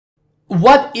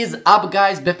What is up,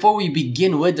 guys? Before we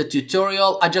begin with the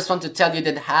tutorial, I just want to tell you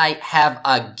that I have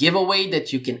a giveaway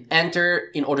that you can enter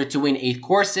in order to win 8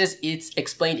 courses. It's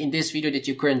explained in this video that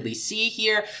you currently see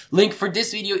here. Link for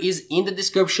this video is in the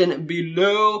description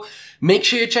below. Make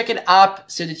sure you check it out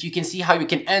so that you can see how you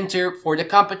can enter for the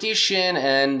competition,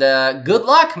 and good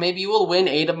luck. Maybe you will win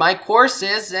 8 of my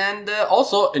courses, and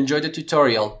also enjoy the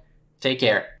tutorial. Take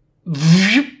care.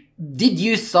 Did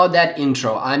you saw that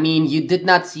intro? I mean, you did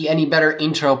not see any better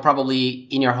intro probably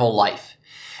in your whole life.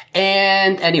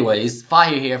 And anyways,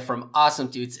 Fire here from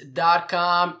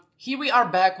AwesomeTuts.com. Here we are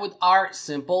back with our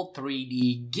simple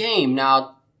 3D game.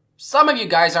 Now, some of you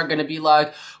guys are gonna be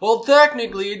like, well,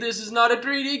 technically, this is not a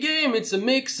 3D game. It's a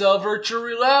mix of virtual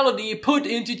reality put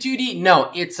into 2D.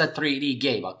 No, it's a 3D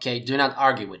game, okay? Do not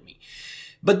argue with me.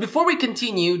 But before we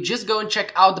continue, just go and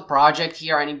check out the project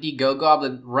here on Indiegogo. I've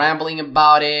been rambling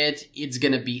about it. It's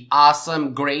gonna be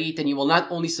awesome, great, and you will not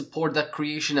only support the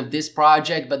creation of this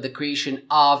project, but the creation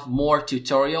of more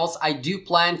tutorials. I do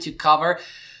plan to cover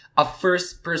a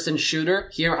first-person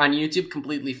shooter here on YouTube,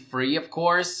 completely free, of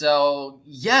course. So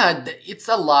yeah, it's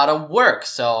a lot of work.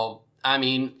 So I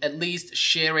mean, at least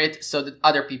share it so that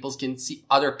other people can see,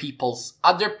 other people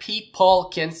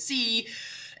can see.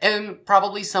 And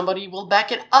probably somebody will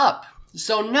back it up.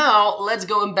 So now let's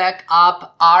go and back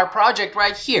up our project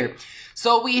right here.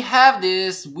 So we have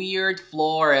this weird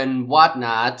floor and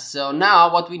whatnot. So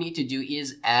now what we need to do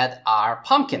is add our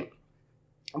pumpkin,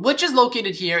 which is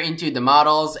located here into the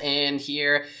models, and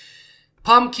here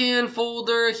pumpkin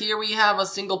folder. Here we have a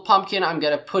single pumpkin. I'm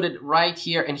gonna put it right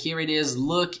here, and here it is.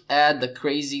 Look at the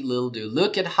crazy little dude.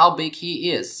 Look at how big he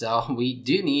is. So we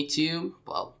do need to,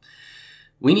 well,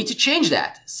 we need to change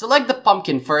that. Select the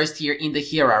pumpkin first here in the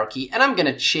hierarchy, and I'm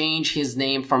gonna change his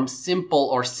name from simple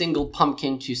or single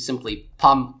pumpkin to simply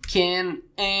pumpkin,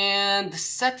 and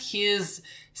set his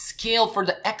scale for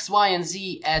the X, Y, and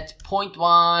Z at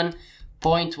 0.1,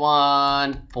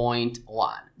 0.1,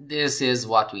 0.1. This is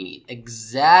what we need.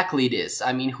 Exactly this.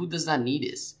 I mean, who does not need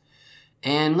this?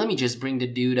 And let me just bring the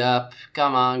dude up.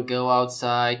 Come on, go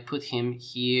outside, put him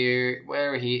here,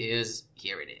 where he is.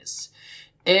 Here it is.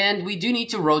 And we do need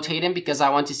to rotate him because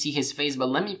I want to see his face, but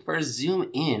let me first zoom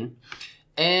in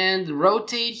and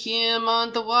rotate him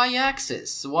on the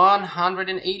y-axis,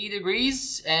 180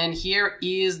 degrees. And here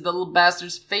is the little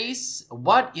bastard's face.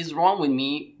 What is wrong with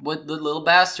me with the little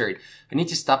bastard? I need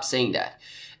to stop saying that.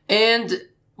 And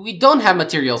we don't have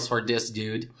materials for this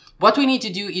dude. What we need to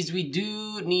do is we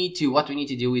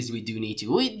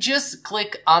just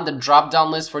click on the drop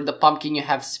down list for the pumpkin. You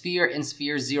have sphere and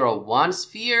sphere 01.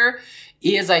 Sphere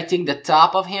is, I think, the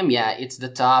top of him. Yeah, it's the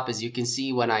top. As you can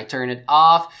see, when I turn it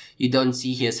off, you don't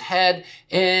see his head.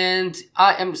 And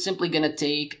I am simply gonna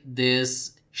take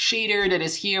this shader that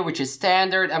is here, which is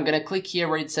standard. I'm gonna click here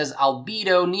where it says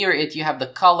albedo. Near it, you have the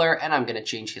color, and I'm gonna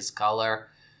change his color.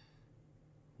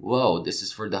 Whoa, this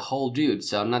is for the whole dude,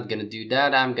 so I'm not gonna do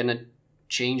that. I'm gonna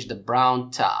change the brown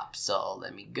top. So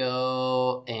let me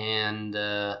go and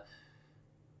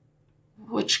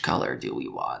which color do we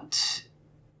want?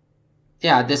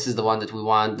 Yeah, this is the one that we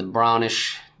want, the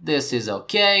brownish. This is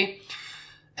okay.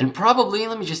 And probably,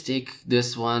 let me just take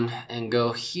this one and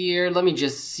go here. Let me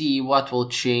just see what will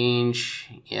change.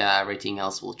 Yeah, everything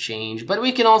else will change. But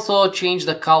we can also change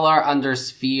the color under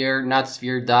sphere, not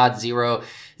sphere dot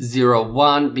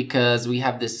 001, because we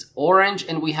have this orange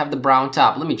and we have the brown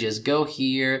top. Let me just go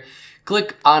here,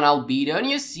 click on albedo, and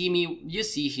you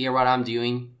see here what I'm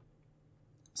doing.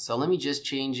 So let me just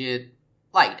change it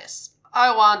like this.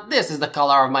 This is the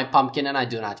color of my pumpkin, and I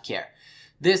do not care.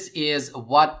 This is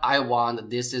what I want.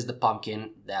 This is the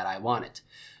pumpkin that I wanted.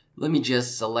 Let me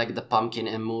just select the pumpkin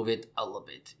and move it a little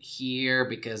bit here,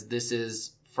 because this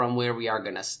is from where we are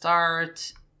gonna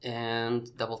start,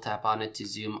 and double tap on it to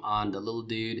zoom on the little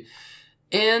dude.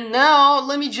 And now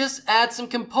let me just add some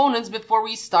components before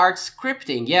we start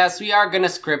scripting. Yes, we are gonna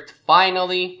script.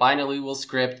 Finally we'll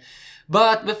script.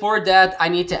 But before that, I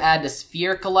need to add the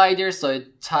sphere collider. So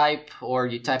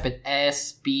you type it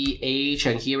SPH,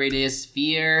 and here it is,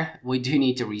 sphere. We do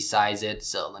need to resize it.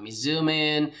 So let me zoom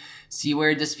in, see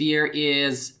where the sphere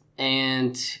is,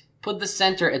 and put the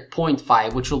center at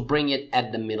 0.5, which will bring it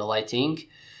at the middle, I think.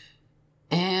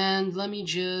 And let me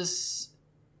just,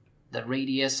 the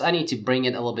radius, I need to bring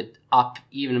it a little bit up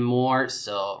even more.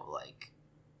 So like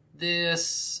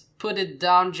this. Put it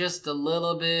down just a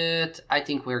little bit. I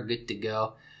think we're good to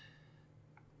go.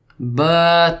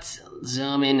 But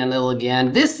zoom in a little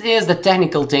again. This is the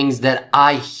technical things that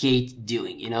I hate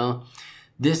doing, you know.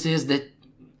 This is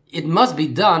it must be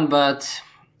done, but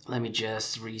let me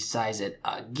just resize it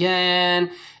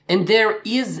again. And there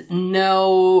is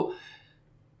no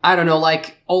I don't know,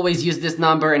 like always use this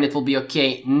number and it will be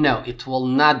okay. No, it will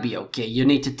not be okay. You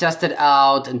need to test it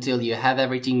out until you have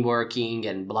everything working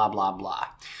and blah, blah, blah.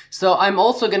 So I'm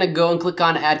also going to go and click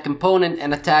on add component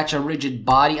and attach a rigid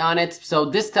body on it. So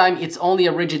this time it's only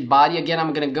a rigid body. Again,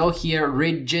 I'm going to go here,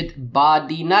 rigid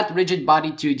body, not rigid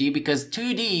body 2D, because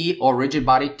 2D or rigid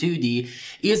body 2D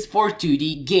is for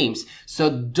 2D games. So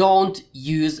don't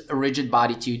use a rigid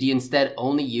body 2D. Instead,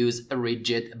 only use a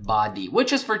rigid body,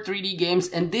 which is for 3D games.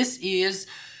 And this is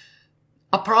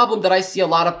a problem that I see a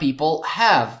lot of people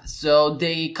have. So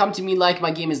they come to me like,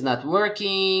 my game is not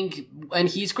working, and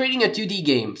he's creating a 2D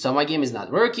game. So my game is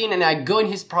not working, and I go in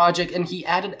his project and he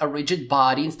added a rigid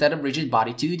body instead of rigid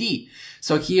body 2D.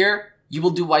 So here you will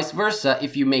do vice versa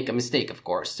if you make a mistake, of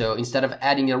course. So instead of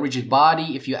adding a rigid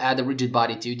body, if you add a rigid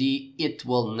body 2D, it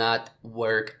will not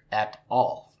work at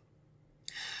all.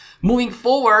 Moving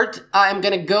forward, I'm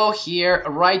gonna go here,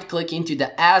 right click into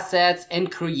the assets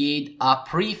and create a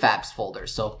prefabs folder.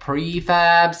 So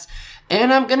prefabs,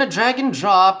 and I'm gonna drag and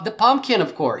drop the pumpkin,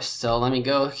 of course. So let me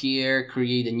go here,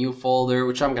 create a new folder,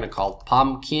 which I'm gonna call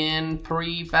pumpkin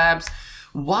prefabs.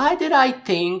 Why did I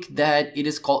think that it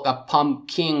is called a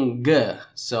pumpkin?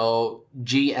 So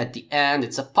G at the end,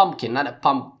 it's a pumpkin, not a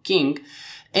pumpkin.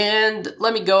 And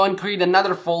let me go and create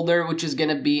another folder, which is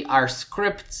gonna be our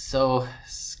script. So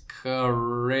scripts.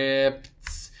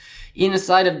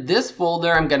 Inside of this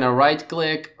folder, I'm gonna right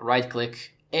click,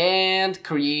 and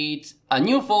create a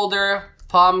new folder,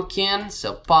 pumpkin.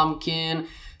 So pumpkin,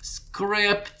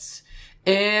 scripts.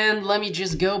 And let me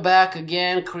just go back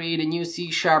again, create a new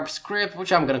C# script,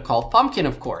 which I'm gonna call pumpkin,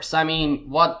 of course. I mean,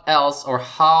 what else or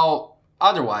how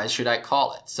otherwise should I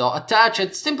call it? So attach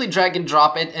it, simply drag and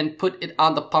drop it and put it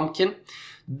on the pumpkin.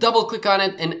 Double click on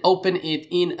it and open it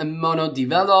in a mono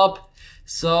develop.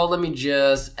 So let me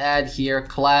just add here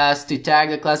class to tag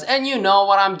the class, and you know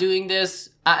what I'm doing this.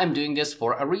 I'm doing this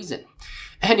for a reason.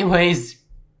 Anyways,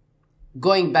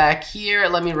 going back here,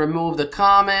 let me remove the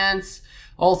comments.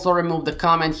 Also remove the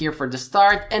comment here for the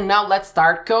start, and now let's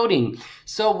start coding.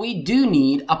 So we do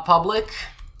need a public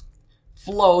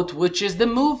float, which is the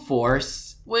move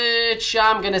force, which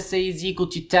I'm gonna say is equal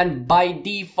to 10 by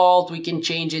default. We can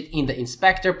change it in the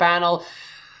inspector panel,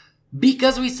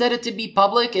 because we set it to be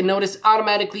public, and notice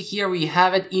automatically here we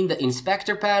have it in the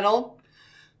inspector panel.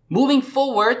 Moving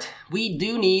forward, we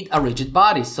do need a rigid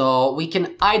body. So we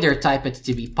can either type it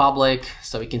to be public.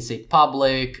 So we can say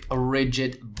public, a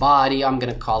rigid body. I'm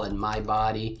gonna call it my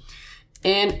body.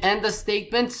 And end the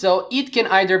statement. So it can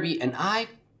either be an I,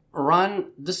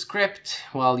 run the script.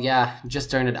 Well, yeah, just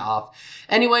turn it off.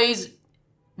 Anyways,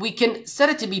 we can set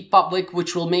it to be public,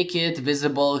 which will make it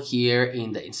visible here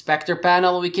in the inspector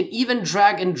panel. We can even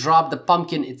drag and drop the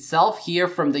pumpkin itself here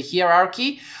from the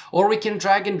hierarchy, or we can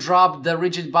drag and drop the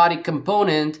rigid body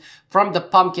component from the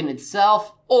pumpkin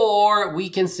itself, or we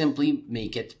can simply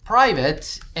make it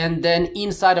private. And then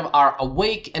inside of our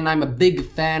awake, and I'm a big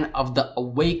fan of the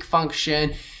awake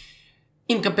function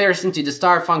in comparison to the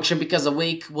start function, because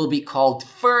awake will be called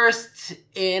first,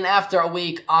 and after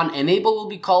awake on enable will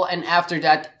be called, and after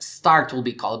that start will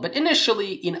be called. But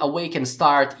initially in awake and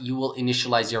start, you will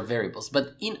initialize your variables.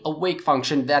 But in awake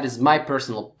function, that is my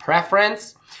personal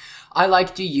preference. I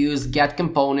like to use get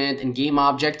component and game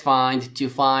object find to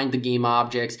find the game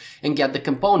objects and get the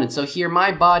component. So here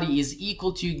my body is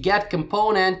equal to get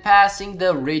component passing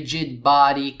the rigid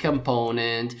body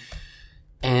component,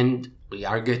 and we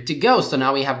are good to go. So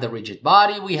now we have the rigid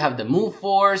body, we have the move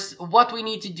force. What we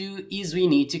need to do is we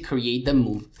need to create the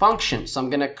move function. So I'm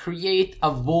gonna create a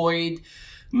void,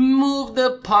 move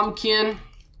the pumpkin.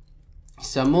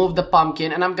 So move the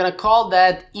pumpkin, and I'm gonna call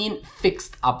that in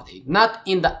fixed update. Not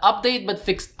in the update, but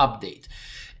fixed update.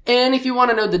 And if you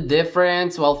want to know the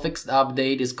difference, well, fixed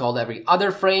update is called every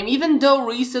other frame, even though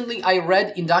recently I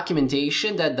read in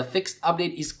documentation that the fixed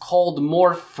update is called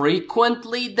more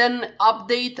frequently than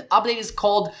update. Update is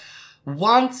called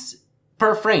once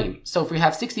per frame. So if we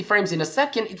have 60 frames in a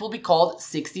second, it will be called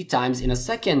 60 times in a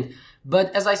second.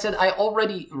 But as I said, I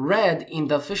already read in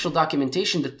the official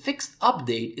documentation that fixed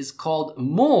update is called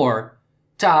more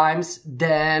times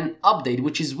than update,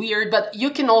 which is weird, but you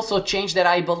can also change that.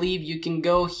 I believe you can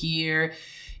go here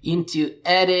into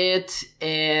edit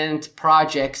and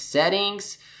project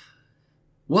settings.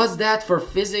 Was that for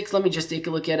physics? Let me just take a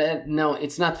look at it. No,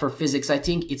 it's not for physics. I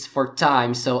think it's for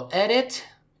time. So edit,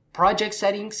 project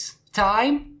settings,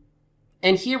 time.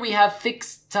 And here we have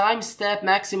fixed time step,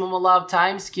 maximum allowed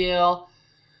time scale.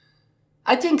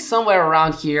 I think somewhere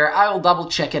around here. I will double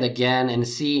check it again and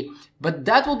see. But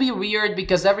that will be weird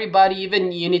because everybody,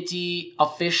 even Unity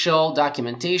official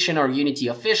documentation or Unity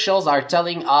officials are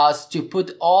telling us to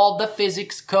put all the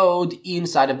physics code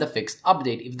inside of the fixed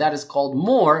update. If that is called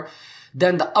more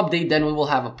than the update, then we will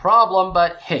have a problem.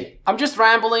 But hey, I'm just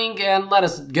rambling and let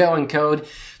us go and code.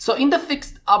 So in the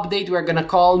fixed update, we're gonna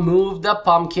call move the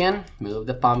pumpkin.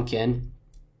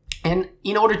 And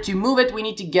in order to move it, we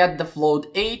need to get the float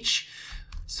H.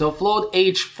 So float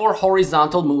H for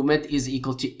horizontal movement is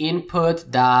equal to input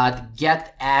dot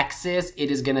get axis. It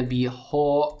is gonna be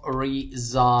horizontal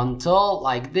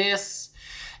like this.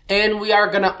 And we are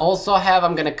gonna also have,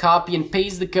 I'm gonna copy and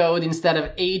paste the code. Instead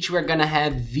of H, we're gonna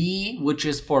have V, which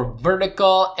is for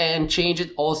vertical, and change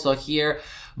it also here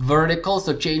vertical.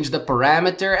 So change the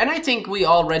parameter. And I think we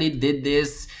already did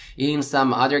this in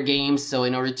some other games. So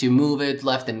in order to move it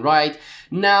left and right.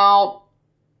 Now,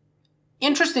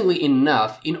 interestingly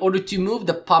enough, in order to move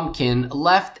the pumpkin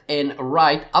left and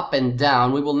right, up and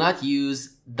down, we will not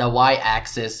use the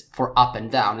y-axis for up and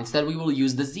down. Instead, we will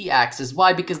use the z-axis.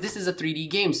 Why? Because this is a 3D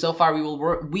game. So far, we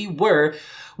were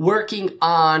working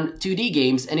on 2D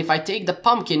games. And if I take the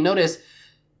pumpkin, notice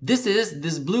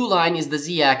this blue line is the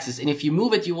z-axis. And if you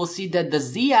move it, you will see that the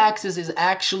z-axis is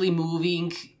actually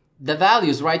moving the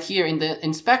values right here in the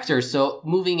inspector. So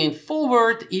moving it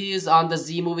forward is on the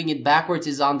Z, moving it backwards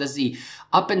is on the Z.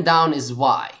 Up and down is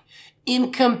Y.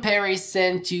 In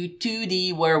comparison to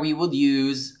 2D where we would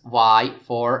use Y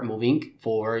for moving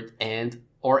forward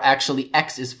or actually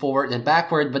X is forward and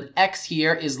backward, but X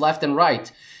here is left and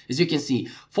right. As you can see,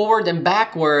 forward and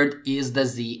backward is the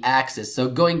Z axis. So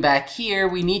going back here,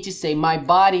 we need to say my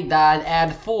body dot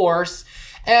add force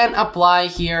and apply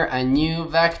here a new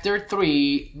vector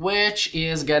 3, which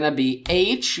is gonna be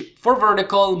H for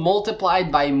vertical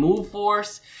multiplied by move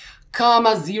force,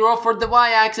 comma 0 for the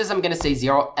y-axis, I'm gonna say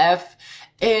 0f,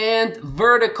 and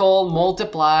vertical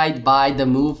multiplied by the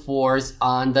move force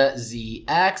on the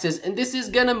z-axis. And this is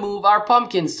gonna move our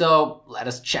pumpkin, so let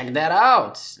us check that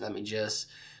out. Let me just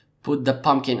put the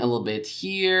pumpkin a little bit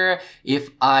here. If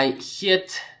I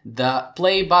hit the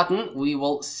play button, we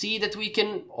will see that we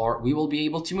will be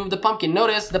able to move the pumpkin.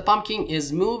 Notice the pumpkin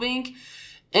is moving.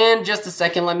 And just a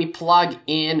second, let me plug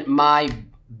in my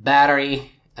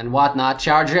battery and whatnot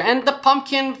charger, and the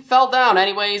pumpkin fell down.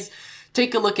 Anyways,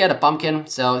 take a look at a pumpkin.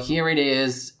 So here it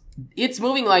is. It's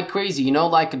moving like crazy, you know,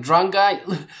 like a drunk guy.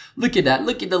 Look at that.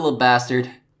 Look at the little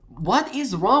bastard. What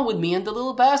is wrong with me and the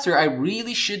little bastard? I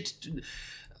really should...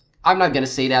 I'm not gonna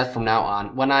say that from now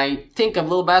on. When I think of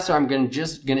little bastard, I'm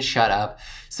just gonna shut up.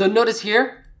 So notice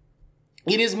here,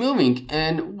 it is moving,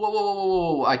 and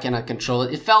whoa, I cannot control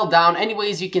it. It fell down.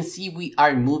 Anyways, you can see we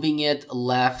are moving it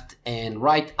left and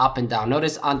right, up and down.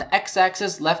 Notice on the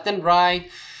x-axis, left and right,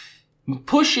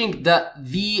 pushing the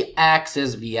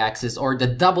v-axis or the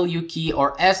W key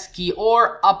or S key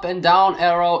or up and down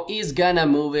arrow is gonna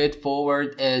move it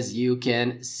forward, as you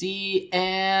can see.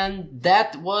 And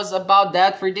that was about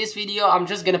that for this video. I'm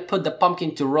just gonna put the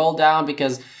pumpkin to roll down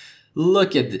because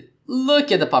look at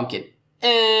the pumpkin,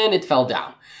 and it fell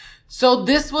down. So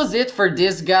this was it for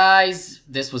this, guys.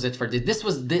 This was it for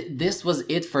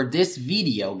this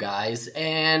video, guys.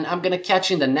 And I'm gonna catch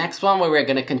you in the next one where we're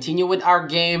gonna continue with our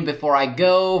game. Before I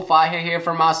go, Fire here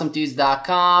from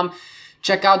AwesomeTudes.com.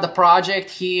 Check out the project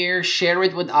here. Share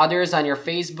it with others on your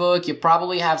Facebook. You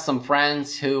probably have some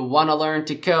friends who wanna learn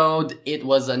to code. It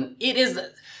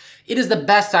is the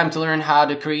best time to learn how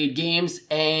to create games,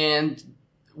 and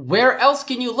where else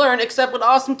can you learn except with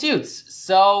Awesome Tudes?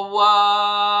 So,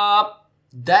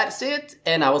 that's it,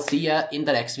 and I will see ya in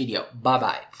the next video.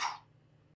 Bye-bye.